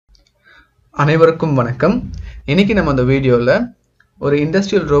அனைவருக்கும் வணக்கம். இன்னைக்கு நம்ம இந்த வீடியோல ஒரு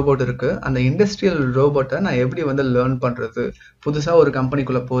இண்டஸ்ட்ரியல் ரோபோட் இருக்கு. அந்த இண்டஸ்ட்ரியல் ரோபோட்டை நான் எப்படி லேர்ன் பண்றது? புதுசா ஒரு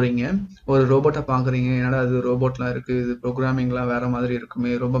கம்பெனிக்குள்ள போறீங்க, ஒரு ரோபோட்டை பாக்குறீங்க. என்னடா இது ரோபோட்லாம் இருக்கு, இது ப்ரோக்ராமிங்லாம் வேற மாதிரி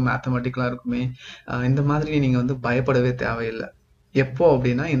இருக்குமே, ரொம்ப மேத்தமெட்டிக்கலா இருக்குமே, இந்த மாதிரி நீங்க பயப்படவே தேவையில்லை. எப்போ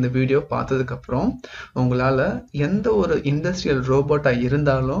அப்படின்னா இந்த வீடியோ பார்த்ததுக்கு அப்புறம் உங்களால எந்த ஒரு இண்டஸ்ட்ரியல் ரோபோட்டா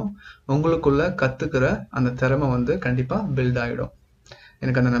இருந்தாலும் உங்களுக்குள்ள கத்துக்கிற அந்த திறமை கண்டிப்பா பில்ட் ஆயிடும்.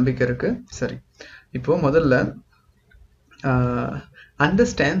 எனக்கு அந்த நம்பிக்கை இருக்கு. சரி, இப்போ முதல்ல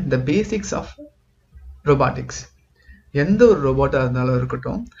understand the basics of robotics. எந்த ஒரு ரோபோட்டா இருந்தாலும்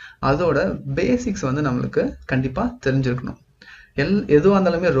இருக்கட்டும், அதோட பேசிக்ஸ் நம்மளுக்கு கண்டிப்பா தெரிஞ்சிருக்கணும். எதுவாக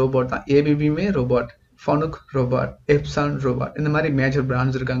இருந்தாலுமே ரோபோட் தான். ஏபிபியுமே ரோபோட், ஃபனுக் ரோபோட், எப்சான் ரோபோட், இந்த மாதிரி மேஜர்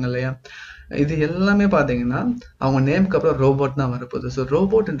பிராண்ட்ஸ் இருக்காங்க இல்லையா? இது எல்லாமே பார்த்தீங்கன்னா அவங்க நேமுக்கு அப்புறம் ரோபோட் தான் வரப்போகுது. So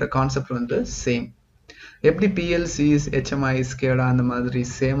ரோபோட்ன்ற concept same. எப்படி பிஎல்சிஸ், ஹெச்எம்ஐஸ், ஸ்கேடா அந்த மாதிரி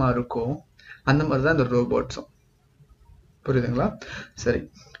சேமா இருக்கோ, அந்த மாதிரி தான் இந்த ரோபோட்ஸும். புரியுதுங்களா? சரி,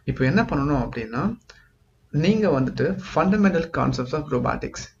 இப்போ என்ன பண்ணணும் அப்படின்னா, நீங்க ஃபண்டமெண்டல் கான்செப்ட்ஸ் ஆஃப்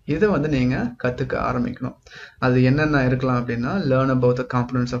ரோபாட்டிக்ஸ் இதை நீங்க கத்துக்க ஆரம்பிக்கணும். அது என்னென்ன இருக்கலாம் அப்படின்னா, learn about the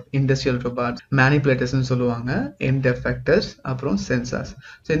components of industrial robots, மேனிபுலேட்டர்ஸ்னு சொல்லுவாங்க, எண்ட் எஃபெக்டர்ஸ், அப்புறம் சென்சார்ஸ்.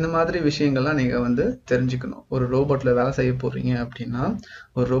 ஸோ இந்த மாதிரி விஷயங்கள்லாம் நீங்க தெரிஞ்சுக்கணும். ஒரு ரோபோட்ல வேலை செய்ய போறீங்க அப்படின்னா,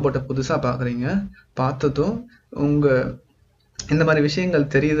 ஒரு ரோபோட்டை புதுசா பாக்குறீங்க, பார்த்ததும் இந்த மாதிரி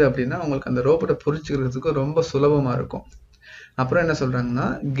விஷயங்கள் தெரியுது அப்படின்னா உங்களுக்கு அந்த ரோபோட்டை புரிஞ்சுக்கிறதுக்கு ரொம்ப சுலபமா இருக்கும். அப்புறம் என்ன சொல்றாங்கன்னா,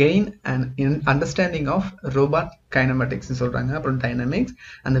 gain and understanding of robot kinematics சொல்றாங்க. அப்புறம் dynamics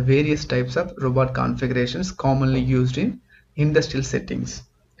and various types of robot configurations commonly used in industrial settings.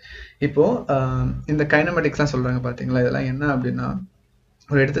 இப்போ இந்த கைனமெட்டிக்ஸ்லாம் சொல்றாங்க பாத்தீங்களா, இதெல்லாம் என்ன அப்படின்னா,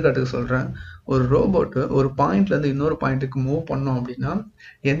 ஒரு எடுத்துக்காட்டுக்கு சொல்றேன். ஒரு ரோபோட் ஒரு பாயிண்ட்ல இருந்து இன்னொரு பாயிண்ட்டுக்கு மூவ் பண்ணோம் அப்படின்னா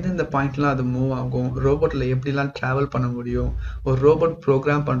எந்தெந்த பாயிண்ட்லாம் அது மூவ் ஆகும், ரோபோட்ல எப்படிலாம் டிராவல் பண்ண முடியும், ஒரு ரோபோட்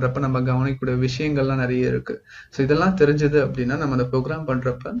ப்ரோக்ராம் பண்றப்ப நம்ம கவனிக்கக்கூடிய விஷயங்கள்லாம் நிறைய இருக்கு. ஸோ இதெல்லாம் தெரிஞ்சது அப்படின்னா நம்ம அந்த ப்ரோக்ராம்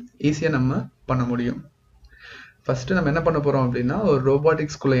பண்றப்ப ஈஸியா நம்ம பண்ண முடியும். ஃபர்ஸ்ட் நம்ம என்ன பண்ண போறோம் அப்படின்னா, ஒரு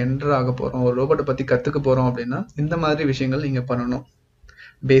ரோபோட்டிக்ஸ்குள்ள என்டர் ஆக போறோம், ஒரு ரோபோட்டை பத்தி கத்துக்க போறோம் அப்படின்னா இந்த மாதிரி விஷயங்கள் நீங்க பண்ணணும்.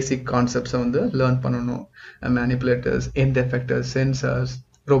 பேசிக் கான்செப்ட்ஸை லேர்ன் பண்ணணும். Manipulators, end எஃபெக்டர்ஸ், sensors,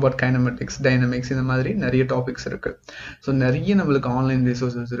 robot kinematics, dynamics, இந்த மாதிரி நிறைய டாபிக்ஸ் இருக்கு. ஸோ நிறைய நம்மளுக்கு ஆன்லைன்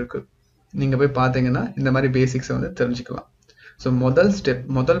ரிசோர்ஸஸ் இருக்கு. நீங்க போய் பார்த்தீங்கன்னா இந்த மாதிரி பேசிக்ஸை தெரிஞ்சுக்கலாம். ஸோ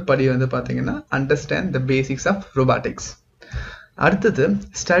முதல் படி பார்த்தீங்கன்னா understand the basics of robotics. அடுத்தது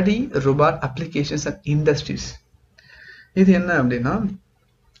study robot applications and industries. இது என்ன அப்படின்னா,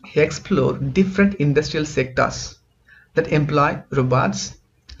 explore different industrial sectors that employ robots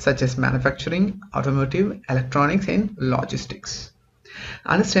such as manufacturing, automotive, electronics, and logistics.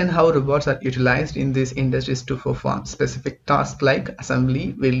 Understand how robots are utilized in these industries to perform specific tasks like assembly,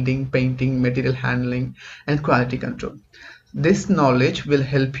 welding, painting, material handling, and quality control. This knowledge will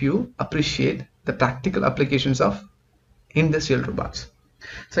help you appreciate the practical applications of industrial robots.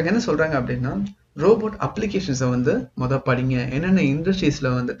 So என்ன சொல்றாங்க அப்படின்னா, robot அப்ளிகேஷன்ஸை படிங்க. என்னென்ன இண்டஸ்ட்ரீஸ்ல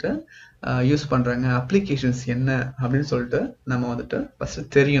use பண்றாங்க, applications என்ன அப்படின்னு சொல்லிட்டு நம்ம ஃபர்ஸ்ட்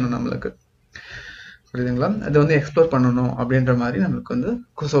தெரியணும் நம்மளுக்கு. புரியுதுங்களா? அதை எக்ஸ்ப்ளோர் பண்ணணும் அப்படின்ற மாதிரி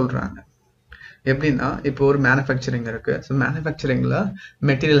நம்மளுக்கு சொல்றாங்க. எப்படின்னா, இப்போ ஒரு மேனுஃபேக்சரிங் இருக்கு. ஸோ மேனுஃபேக்சரிங்ல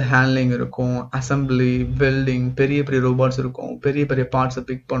மெட்டீரியல் ஹேண்ட்லிங் இருக்கும், அசம்பிளி, வெல்டிங், பெரிய பெரிய ரோபோட்ஸ் இருக்கும், பெரிய பெரிய பார்ட்ஸை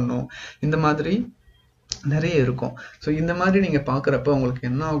பிக் பண்ணும், இந்த மாதிரி நிறைய இருக்கும். ஸோ இந்த மாதிரி நீங்க பாக்குறப்ப உங்களுக்கு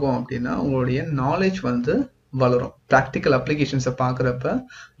என்ன ஆகும் அப்படின்னா, உங்களுடைய நாலேஜ் வளரும். ப்ராக்டிக்கல் அப்ளிகேஷன்ஸை பார்க்குறப்ப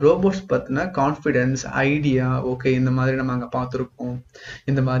ரோபோட்ஸ் பற்றின கான்ஃபிடென்ஸ், ஐடியா, ஓகே இந்த மாதிரி நம்ம அங்கே பார்த்துருக்கோம்,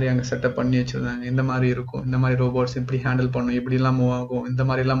 இந்த மாதிரி அங்கே செட்டப் பண்ணி வச்சுருந்தாங்க, இந்த மாதிரி இருக்கும், இந்த மாதிரி ரோபோட்ஸ் இப்படி ஹேண்டில் பண்ணும், இப்படிலாம் மூவ் ஆகும், இந்த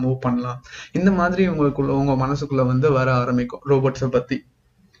மாதிரிலாம் மூவ் பண்ணலாம், இந்த மாதிரி உங்கள் மனசுக்குள்ளே வர ஆரம்பிக்கும் ரோபோட்ஸை பற்றி.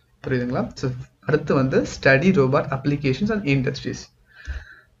 புரியுதுங்களா? ஸோ அடுத்து study robot applications and industries.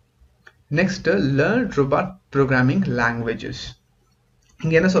 Next learn robot programming languages.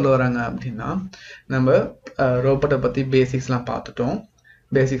 இங்கே என்ன சொல்ல வராங்க அப்படின்னா, நம்ம ரோபோட்டை பற்றி பேசிக்ஸ்லாம் பார்த்துட்டோம்.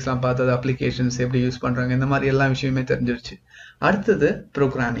 பேசிக்ஸ்லாம் பார்த்தது அப்ளிகேஷன்ஸ் எப்படி யூஸ் பண்ணுறாங்க, இந்த மாதிரி எல்லா விஷயமே தெரிஞ்சிருச்சு. அடுத்தது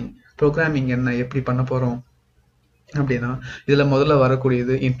ப்ரோக்ராமிங் என்ன, எப்படி பண்ண போகிறோம் அப்படின்னா, இதில் முதல்ல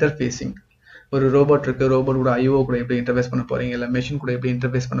வரக்கூடியது இன்டர்ஃபேஸிங். ஒரு ரோபோட் இருக்கு, ரோபோட் கூட ஐஓ கூட எப்படி இன்டர்ஃபேஸ் பண்ண போறீங்க, இல்லை மெஷின் கூட எப்படி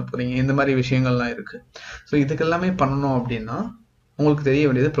இன்டர்ஃபேஸ் பண்ண போறீங்க, இந்த மாதிரி விஷயங்கள்லாம் இருக்கு. ஸோ இதுக்கெல்லாமே பண்ணணும் அப்படின்னா உங்களுக்கு தெரிய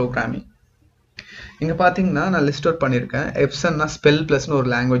வேண்டியது ப்ரோக்ராமிங். இங்க பாத்தீங்கன்னா நான் லிஸ்ட் அவுட் பண்ணிருக்கேன். எப்சன்னா ஸ்பெல் பிளஸ்னு ஒரு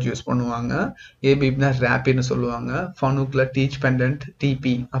லாங்குவேஜ் யூஸ் பண்ணுவாங்க, ஏபிப்னா ரேபிட்னு சொல்லுவாங்க, ஃபனுக்ல டீச் பெண்டன்ட்,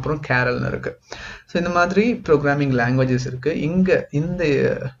 டிபி, அப்புறம் கேரல்னு இருக்கு. ஸோ இந்த மாதிரி ப்ரோக்ராமிங் லாங்குவேஜஸ் இருக்கு. இந்த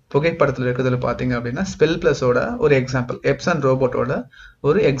புகைப்படத்தில் இருக்கிறதுல பார்த்தீங்க அப்படின்னா ஸ்பெல் பிளஸோட ஒரு எக்ஸாம்பிள், எப்சன் ரோபோட்டோட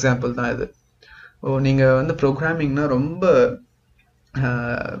ஒரு எக்ஸாம்பிள் தான் இது. நீங்க ப்ரோக்ராமிங்னா ரொம்ப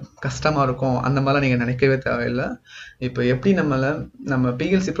கஷ்டமாக இருக்கும் அந்த மாதிரிலாம் நீங்கள் நினைக்கவே தேவையில்லை. இப்போ எப்படி நம்ம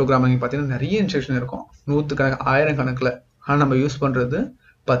பிஎல்சி ப்ரோக்ராமிங் பார்த்தீங்கன்னா நிறைய இன்ஸ்ட்ரக்ஷன் இருக்கும், ஆயிரக்கணக்கில். ஆனால் நம்ம யூஸ் பண்ணுறது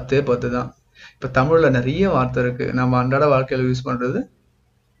 10 தான். இப்போ தமிழில் நிறைய வார்த்தை இருக்குது, நம்ம அன்றாட வாழ்க்கையில் யூஸ் பண்ணுறது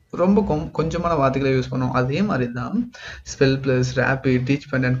ரொம்ப கொஞ்சமான வார்த்தைகளை யூஸ் பண்ணுவோம். அதே மாதிரி தான் spell plus, rapid, teach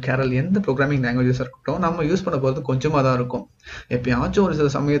pendant, carol எந்த ப்ரோக்ராமிங் லாங்குவேஜஸ் இருக்கட்டும் நம்ம யூஸ் பண்ண போகிறது கொஞ்சமாக தான் இருக்கும். எப்பயாச்சும் ஒரு சில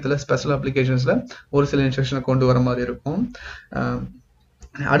சமயத்தில் ஸ்பெஷல் அப்ளிகேஷன்ஸில் ஒரு சில இன்ஸ்ட்ரக்ஷனை கொண்டு வர மாதிரி இருக்கும்.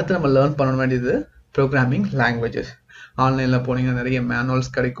 அடுத்து நம்ம லேர்ன் பண்ண வேண்டியது ப்ரோக்ராமிங் லாங்குவேஜஸ். ஆன்லைனில் போனீங்கன்னா நிறைய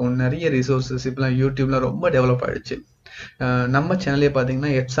மேனுவல்ஸ் கிடைக்கும், நிறைய ரிசோர்ஸஸ் இப்போலாம் யூடியூப்லாம் ரொம்ப டெவலப் ஆகிடுச்சு. நம்ம சேனல்லே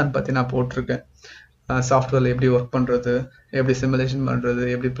பார்த்தீங்கன்னா எப்சான் பற்றி நான் போட்டிருக்கேன். சாஃப்ட்வேரில் எப்படி ஒர்க் பண்ணுறது, எப்படி சிமுலேஷன் பண்ணுறது,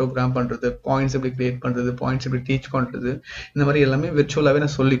 எப்படி ப்ரோக்ராம் பண்ணுறது, பாயிண்ட்ஸ் எப்படி க்ரியேட் பண்ணுறது, பாயிண்ட்ஸ் எப்படி டீச் பண்ணுறது, இந்த மாதிரி எல்லாமே விர்ச்சுவலாகவே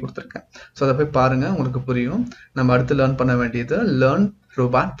நான் சொல்லி கொடுத்துருக்கேன். ஸோ அதை போய் பாருங்கள், உங்களுக்கு புரியும். நம்ம அடுத்து லேர்ன் பண்ண வேண்டியது லேர்ன்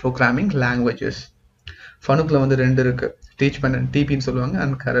ரோபாட் ப்ரோக்ராமிங் லாங்குவேஜஸ். ஃபனுக்கில் வந்து 2 இருக்குது, டீச் பெண்டன்ட், டிபின்னு சொல்லுவாங்க,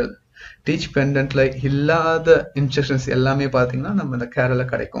 அண்ட் கேரல். டீச் பெண்டன்ட்டில் இல்லாத இன்ஸ்ட்ரக்ஷன்ஸ் எல்லாமே பார்த்தீங்கன்னா நம்ம இந்த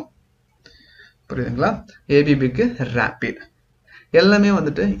கேரலில் கிடைக்கும். புரியுதுங்களா? ஏபிபிக்கு ரேபிட். எல்லாமே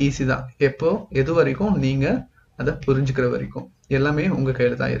வந்துட்டு ஈஸி தான். எது வரைக்கும் நீங்கள் அதை புரிஞ்சுக்கிற வரைக்கும் எல்லாமே உங்கள்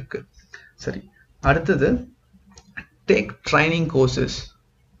கையில் தான் இருக்குது. சரி, அடுத்தது டேக் ட்ரைனிங் கோர்சஸ்.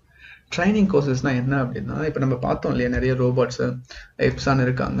 ட்ரைனிங் கோர்சஸ்னால் என்ன அப்படின்னா, இப்போ நம்ம பார்த்தோம் இல்லையா, நிறைய ரோபாட்ஸு எப்சான்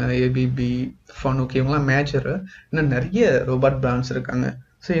இருக்காங்க, ஏபிபி, ஃபனுக், இவங்களாம் மேஜரு, இன்னும் நிறைய ரோபாட் பிராண்ட்ஸ் இருக்காங்க.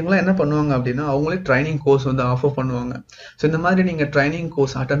 ஸோ இவங்களாம் என்ன பண்ணுவாங்க அப்படின்னா அவங்களே ட்ரைனிங் கோர்ஸ் வந்து ஆஃபர் பண்ணுவாங்க. ஸோ இந்த மாதிரி நீங்கள் ட்ரைனிங்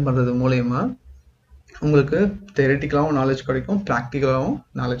கோர்ஸ் அட்டன் பண்ணுறது மூலயமா உங்களுக்கு தியரிட்டிக்கலாகவும் நாலேஜ் கிடைக்கும், ப்ராக்டிக்கலாகவும்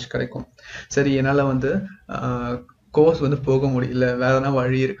நாலேஜ் கிடைக்கும். சரி, என்னால் வந்து கோர்ஸ் வந்து போக முடியல, வேற எதனா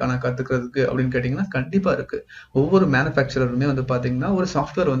வழி இருக்கா நான் கற்றுக்கிறதுக்கு அப்படின்னு கேட்டிங்கன்னா கண்டிப்பாக இருக்குது. ஒவ்வொரு மேனுஃபேக்சரருமே வந்து பார்த்தீங்கன்னா ஒரு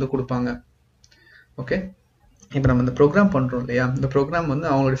சாஃப்ட்வேர் வந்து கொடுப்பாங்க. ஓகே, இப்போ நம்ம இந்த ப்ரோக்ராம் பண்ணுறோம் இல்லையா, இந்த ப்ரோக்ராம் வந்து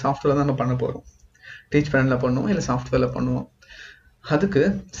அவங்களுடைய சாஃப்ட்வேர் தான் நம்ம பண்ண போகிறோம். டீச் பேனில் பண்ணுவோம், இல்லை சாஃப்ட்வேரில் பண்ணுவோம். அதுக்கு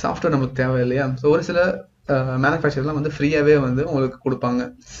சாஃப்ட்வேர் நமக்கு தேவை இல்லையா. ஸோ ஒரு சில மேனுஃபேக்சர்லாம் வந்து ஃப்ரீயாகவே வந்து உங்களுக்கு கொடுப்பாங்க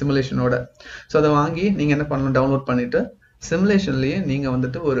சிமுலேஷனோட. ஸோ அதை வாங்கி நீங்கள் என்ன பண்ணலாம், டவுன்லோட் பண்ணிவிட்டு சிமுலேஷன்லேயே நீங்கள்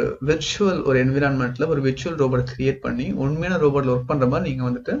வந்துட்டு ஒரு என்விரான்மெண்ட்டில் ஒரு விர்ச்சுவல் ரோபோட் கிரியேட் பண்ணி உண்மையான ரோபோட்டில் ஒர்க் பண்ணுற மாதிரி நீங்கள்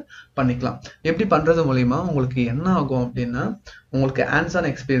வந்துட்டு பண்ணிக்கலாம். எப்படி பண்ணுறது மூலிமா உங்களுக்கு என்ன ஆகும் அப்படின்னா உங்களுக்கு ஹேண்ட்ஸ் ஆன்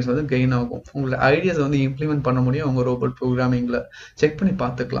எக்ஸ்பீரியன்ஸ் வந்து கெயின் ஆகும். உங்களோட ஐடியாஸ் வந்து இம்ப்ளிமெண்ட் பண்ண முடியும் உங்கள் ரோபோட் ப்ரோக்ராமிங்கில். செக் பண்ணி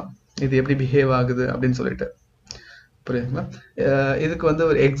பார்த்துக்கலாம் இது எப்படி பிஹேவ் ஆகுது அப்படின்னு சொல்லிட்டு. புரியுதுங்களா? இதுக்கு வந்து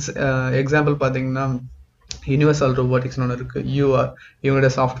ஒரு எக்ஸாம்பிள் பார்த்தீங்கன்னா யூனிவர்சல் ரோபோட்டிக்ஸ்னு ஒன்று இருக்குது, யூஆர். இவங்களோட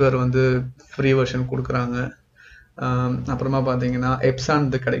சாஃப்ட்வேர் வந்து ஃப்ரீ வெர்ஷன் கொடுக்குறாங்க. அப்புறமா பார்த்தீங்கன்னா எப்சான்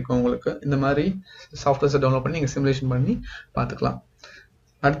இது கிடைக்கும் உங்களுக்கு. இந்த மாதிரி சாஃப்ட்வேர்ஸை டவுன்லோட் பண்ணி நீங்கள் சிமுலேஷன் பண்ணி பார்த்துக்கலாம்.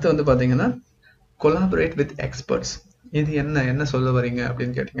 அடுத்து வந்து பார்த்தீங்கன்னா கொலாபரேட் வித் எக்ஸ்பர்ட்ஸ். இது என்ன சொல்ல வரீங்க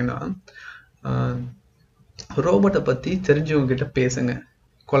அப்படின்னு கேட்டிங்கன்னா, ரோபோட்டை பற்றி தெரிஞ்சவங்க கிட்ட பேசுங்க,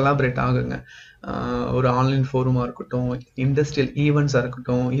 கொலாபரேட் ஆகுங்க. ஒரு ஆன்லைன் ஃபோரமாக இருக்கட்டும், இண்டஸ்ட்ரியல் ஈவெண்ட்ஸாக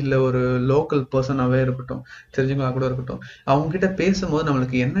இருக்கட்டும், இல்லை ஒரு லோக்கல் பர்சனாகவே இருக்கட்டும், தெரிஞ்சவங்களாக கூட இருக்கட்டும், அவங்ககிட்ட பேசும்போது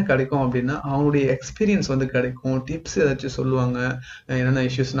நம்மளுக்கு என்ன கிடைக்கும் அப்படின்னா அவங்களுடைய எக்ஸ்பீரியன்ஸ் வந்து கிடைக்கும். டிப்ஸ் ஏதாச்சும் சொல்லுவாங்க, என்னென்ன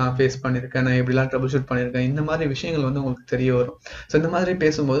இஷ்யூஸ் நான் ஃபேஸ் பண்ணியிருக்கேன், நான் எப்படிலாம் ட்ரபிள் ஷூட் பண்ணியிருக்கேன், இந்த மாதிரி விஷயங்கள் வந்து உங்களுக்கு தெரிய வரும். ஸோ இந்த மாதிரி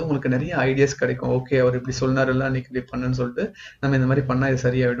பேசும்போது உங்களுக்கு நிறைய ஐடியாஸ் கிடைக்கும். ஓகே, அவர் இப்படி சொன்னார்ல, அன்றைக்கி இப்படி பண்ணுன்னு சொல்லிட்டு நம்ம இந்த மாதிரி பண்ணால் இது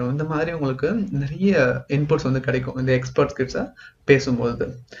சரியாயிடும். இந்த மாதிரி உங்களுக்கு நிறைய இன்புட்ஸ் வந்து கிடைக்கும் இந்த எக்ஸ்பர்ட்ஸ் கிட்ட பேசும்போது.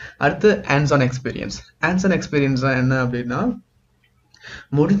 அடுத்து hands on experience. Hands on experience என்ன அப்படின்னா,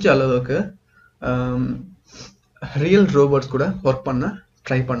 முடிஞ்ச அளவுக்கு ரியல் ரோபோட்ஸ் கூட ஒர்க் பண்ண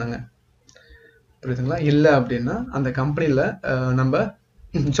ட்ரை பண்ணுங்க. புரியுதுங்களா? இல்லை அப்படின்னா அந்த கம்பெனியில் நம்ம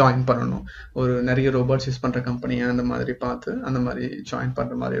ஜாயின் பண்ணணும். ஒரு நிறைய ரோபோட்ஸ் யூஸ் பண்ணுற கம்பெனியை அந்த மாதிரி பார்த்து அந்த மாதிரி ஜாயின்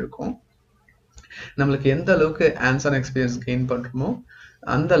பண்ணுற மாதிரி இருக்கும். நம்மளுக்கு எந்த அளவுக்கு ஹேண்ட்ஸ் ஆன் எக்ஸ்பீரியன்ஸ் கெயின் பண்ணுறோமோ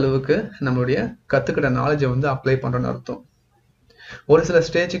அந்த அளவுக்கு நம்மளுடைய கற்றுக்கிட்ட நாலேஜை வந்து அப்ளை பண்ணுறோன்னு அர்த்தம். ஒரு சில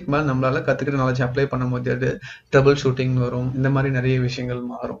ஸ்டேஜுக்கு மேலே நம்மளால கற்றுக்கிட்ட நாலேஜ் அப்ளை பண்ண முடியாது, ட்ரபிள் ஷூட்டிங் வரும், இந்த மாதிரி நிறைய விஷயங்கள்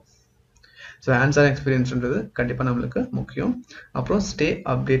மாறும். ஸோ ஹேண்ட்ஸ் ஆன் எக்ஸ்பீரியன்ஸ்ன்றது கண்டிப்பாக நம்மளுக்கு முக்கியம். அப்புறம் stay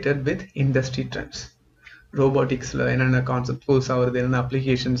updated with industry trends. ரோபோட்டிக்ஸில் என்னென்ன கான்செப்ட் புதுசாக வருது, என்னென்ன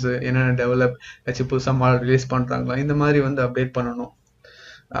அப்ளிகேஷன்ஸு, என்னென்ன டெவலப் ஆச்சு, புதுசாக மாடல் ரிலீஸ் பண்ணுறாங்களா, இந்த மாதிரி வந்து அப்டேட் பண்ணணும்,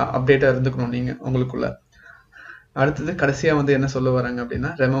 அப்டேட்டாக இருந்துக்கணும் நீங்கள் உங்களுக்குள்ள. அடுத்தது கடைசியாக வந்து என்ன சொல்ல வராங்க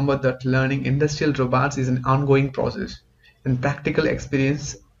அப்படின்னா, remember that learning industrial robots is an ongoing process and practical experience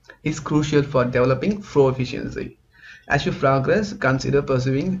is crucial for developing flow efficiency. As you progress, consider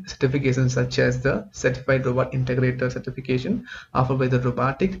pursuing certifications such as the Certified Robot Integrator certification offered by the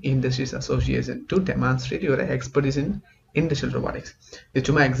Robotic Industries Association to demonstrate your expertise in industrial robotics. இது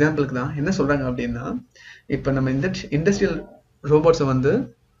சும்மா எக்ஸாம்பிளுக்கு தான். என்ன சொல்கிறாங்க அப்படின்னா, இப்போ நம்ம இந்த இண்டஸ்ட்ரியல் ரோபோட்ஸை வந்து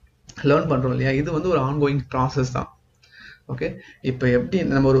லேர்ன் பண்ணுறோம் இல்லையா, இது வந்து ஒரு ஆன்கோயிங் ப்ராசஸ் தான். ஓகே, இப்போ எப்படி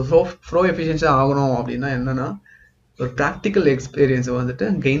நம்ம ஒரு ஃப்ளோ எஃபிஷியன்ஸாக ஆகணும் அப்படின்னா என்னென்னா, ஒரு ப்ராக்டிக்கல் எக்ஸ்பீரியன்ஸை வந்துட்டு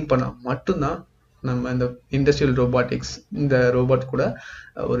கெயின் பண்ணால் மட்டும்தான் நம்ம இந்த இண்டஸ்ட்ரியல் ரோபாட்டிக்ஸ் இந்த ரோபோட் கூட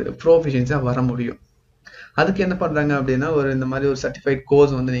ஒரு ப்ரோஃபிஷியன்ஸாக வர முடியும். அதுக்கு என்ன பண்ணுறாங்க அப்படின்னா இந்த மாதிரி ஒரு சர்டிஃபைட்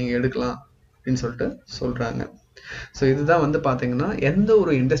கோர்ஸ் வந்து நீங்கள் எடுக்கலாம் அப்படின்னு சொல்லிட்டு சொல்கிறாங்க. ஸோ இதுதான் வந்து பார்த்தீங்கன்னா எந்த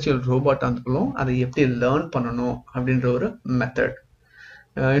ஒரு இண்டஸ்ட்ரியல் ரோபோட்டாக இருந்தாலும் அதை எப்படி லேர்ன் பண்ணணும் அப்படின்ற ஒரு மெத்தட்.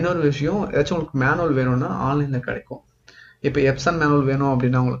 இன்னொரு விஷயம், ஏதாச்சும் உங்களுக்கு மேனுவல் வேணும்னா ஆன்லைனில் கிடைக்கும். இப்போ எப்சான் மேனுவல் வேணும்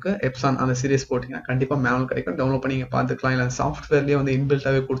அப்படின்னா உங்களுக்கு எப்சான் அந்த சீரிஸ் போட்டிங்கன்னா கண்டிப்பாக மேனுவல் கிடைக்கும். டவுன்லோட் பண்ணி நீங்கள் பார்த்துக்கலாம். இல்லை சாஃப்ட்வேர்லேயே வந்து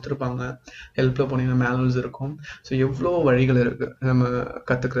இன்பில்ட்டாகவே கொடுத்துருப்பாங்க. ஹெல்ப்பில் போனீங்கன்னா மேனுவல்ஸ் இருக்கும். ஸோ எவ்வளோ வழிகள் இருக்குது நம்ம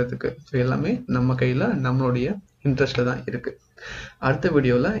கற்றுக்கிறதுக்கு. ஸோ எல்லாமே நம்ம கையில் நம்மளுடைய இன்ட்ரெஸ்ட்டில் தான் இருக்குது. அடுத்த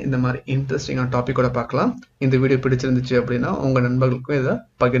வீடியோவில் இந்த மாதிரி இன்ட்ரெஸ்டிங்கான டாப்பிக்கோட பார்க்கலாம். இந்த வீடியோ பிடிச்சிருந்துச்சு அப்படின்னா உங்கள் நண்பர்களுக்கும் இதை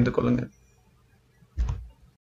பகிர்ந்து கொள்ளுங்கள்.